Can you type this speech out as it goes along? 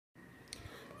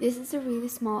This is a really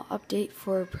small update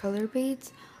for Perler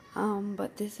beads,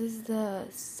 but this is the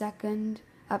second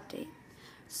update.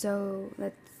 So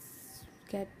let's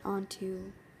get on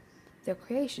to the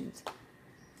creations.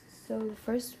 So the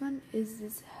first one is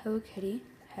this Hello Kitty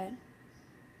head.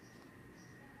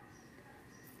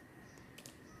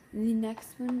 The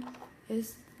next one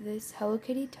is this Hello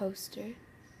Kitty toaster.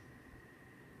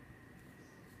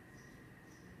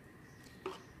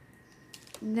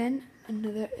 And then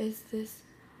another is this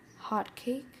hot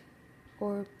cake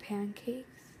or pancakes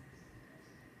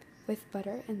with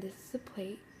butter, and this is a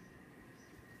plate.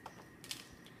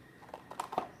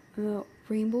 A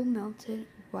rainbow melted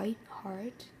white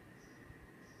heart.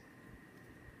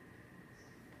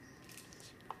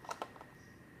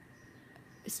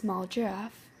 A small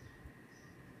giraffe.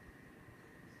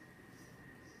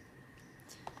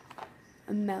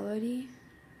 A melody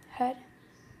head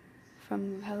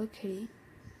from Hello Kitty.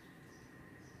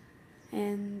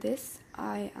 And this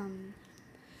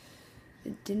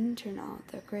it didn't turn out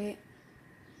that great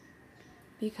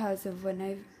because of when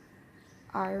I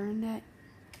ironed it.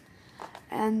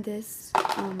 And this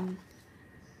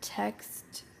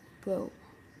text globe.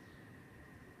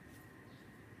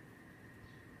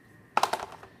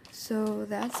 So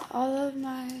that's all of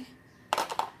my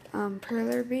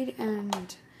Perler bead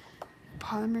and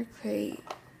polymer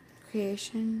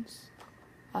creations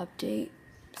update.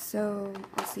 So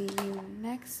I'll see you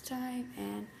next time,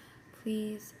 and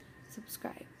please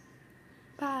subscribe.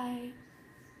 Bye.